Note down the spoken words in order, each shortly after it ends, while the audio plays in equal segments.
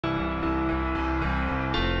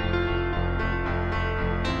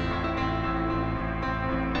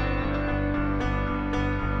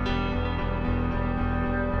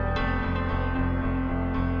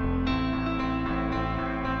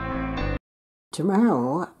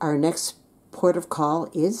Tomorrow, our next port of call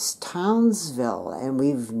is Townsville, and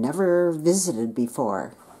we've never visited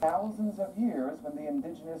before. Thousands of years when the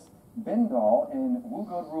indigenous Bindal in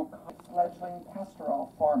Wugodru fledgling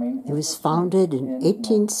pastoral farming. It was founded in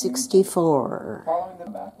 1864. Following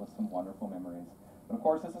them back with some wonderful memories. But of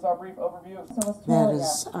course, this is our brief overview of That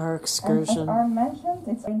is our excursion. And as are mentioned,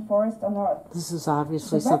 it's rainforest on Earth. This is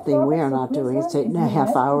obviously something we are not doing. It's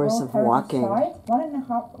 8.5 hours of walking. 1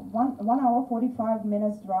 hour, 45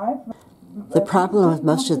 minutes drive. The problem with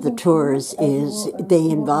most of the tours is they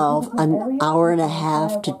involve an hour and a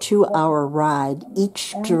half to 2 hour ride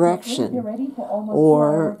each direction,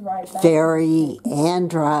 or ferry and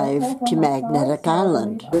drive to Magnetic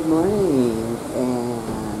Island. Good morning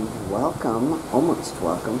and welcome, almost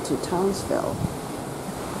welcome to Townsville.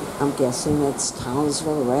 I'm guessing it's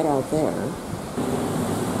Townsville right out there.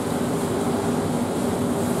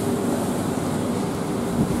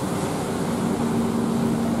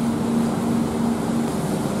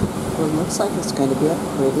 It looks like it's going to be a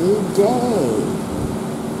pretty day.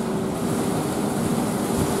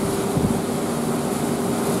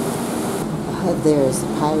 Ahead there is the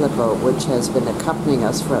pilot boat, which has been accompanying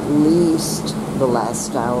us for at least the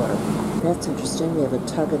last hour. That's interesting. We have a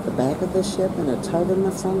tug at the back of the ship and a tug in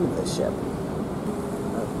the front of the ship.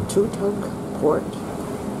 A two-tug port.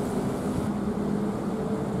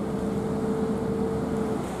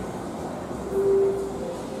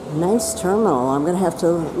 Nice terminal. I'm going to have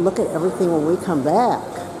to look at everything when we come back.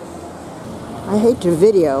 I hate to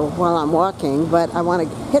video while I'm walking, but I want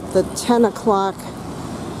to hit the 10 o'clock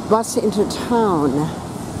bus into town.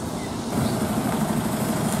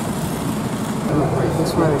 I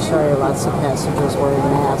just want to show you lots of passengers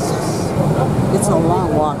wearing masks. It's a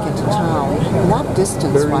long walk into town. Not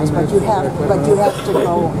distance-wise, but you have to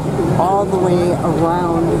go all the way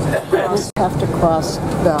around. You have to cross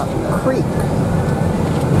the creek.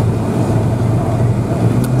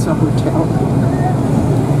 It's a hotel.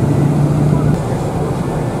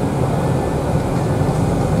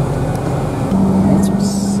 It's a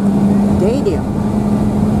stadium.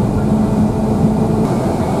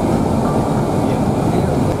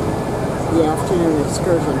 The afternoon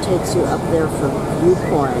excursion takes you up there for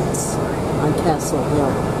viewpoints on Castle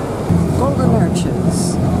Hill. Golden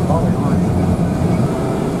Arches.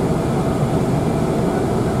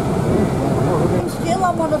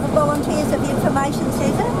 I'm one of the volunteers at the Information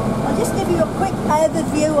Centre. I'll just give you a quick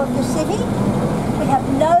overview of the city. We have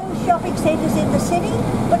no shopping centres in the city,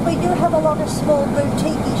 but we do have a lot of small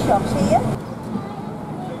boutique shops here.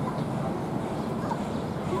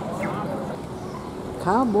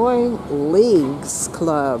 Cowboy Leagues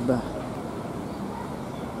Club.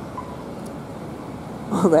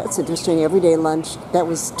 Oh, that's interesting. Everyday lunch, that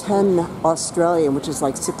was 10 Australian, which is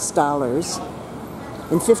like $6.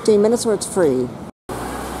 In 15 minutes, or it's free.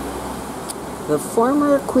 The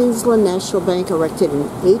former Queensland National Bank, erected in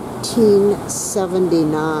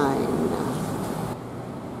 1879.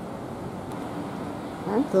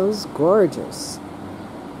 Aren't those gorgeous?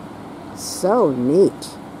 So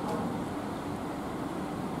neat.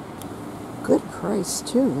 Good price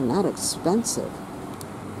too, and not expensive.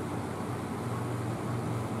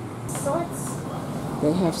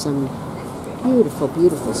 They have some beautiful,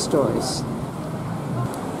 beautiful stores.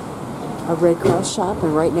 A Red Cross shop,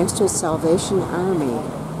 and right next to it, Salvation Army.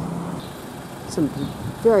 Some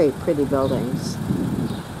very pretty buildings.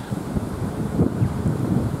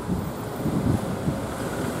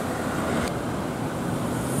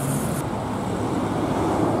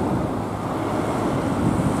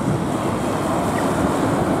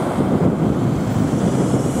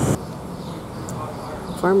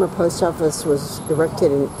 Former post office was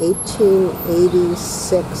erected in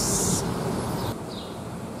 1886.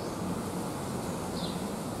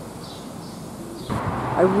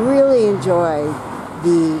 I really enjoy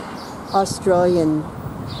the Australian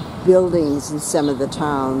buildings in some of the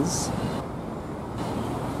towns.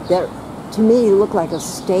 That, to me, look like a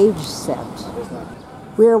stage set.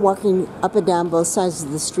 We are walking up and down both sides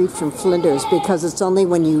of the street from Flinders because it's only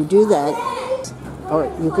when you do that, or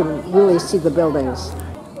you can really see the buildings.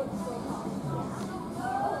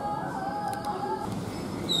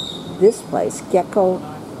 This place, Gecko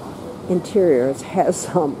Interiors, has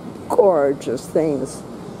some gorgeous things.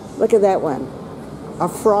 Look at that one. A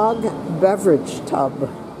frog beverage tub.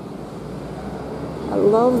 I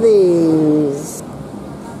love these.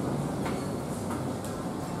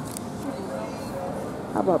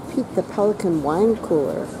 How about Pete the Pelican wine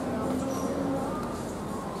cooler?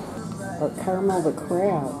 Or Caramel the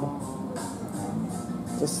Crab.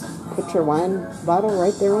 Just put your wine bottle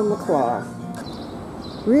right there on the claw.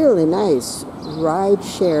 Really nice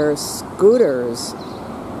ride-share scooters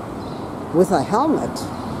with a helmet.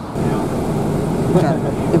 Got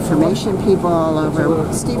information people all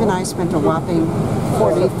over. Steve and I spent a whopping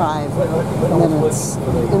 45 minutes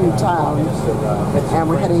in town, and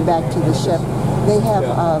we're heading back to the ship. They have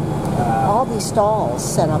all these stalls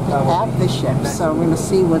set up at the ship, so we're going to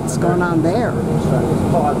see what's going on there.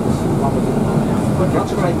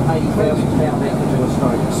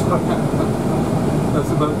 That's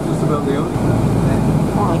just about the only.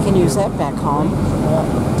 I can use that back home.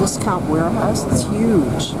 Discount warehouse, it's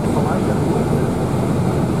huge.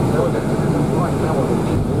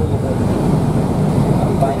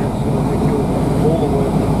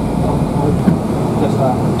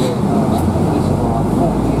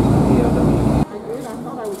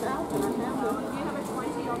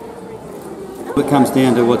 It comes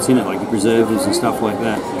down to what's in it, like the preservatives and stuff like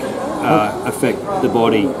that, affect the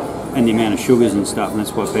body and the amount of sugars and stuff, and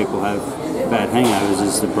that's why people have bad hangovers,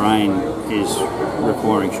 is the brain is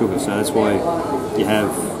requiring sugar. So that's why you have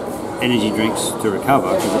energy drinks to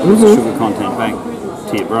recover, because it puts the sugar content back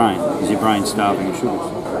to your brain, because your brain's starving of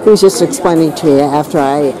sugars. He was just explaining to me after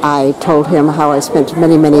I told him how I spent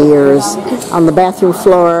many, many years on the bathroom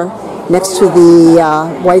floor next to the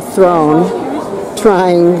White Throne,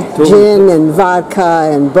 trying gin and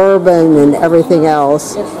vodka and bourbon and everything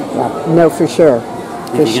else. Yeah, no, for sure.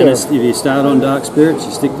 If you start on dark spirits,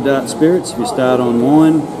 you stick to dark spirits. If you start on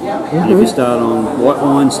wine, and if you start on white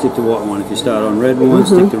wine, stick to white wine. If you start on red wine,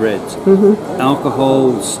 stick to reds.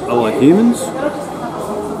 Alcohols are like humans.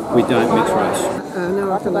 We don't mix race.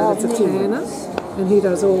 No, I feel like it's a tanner, and he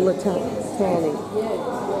does all the tanning.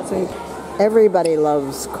 So everybody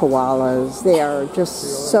loves koalas. They are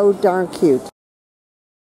just so darn cute.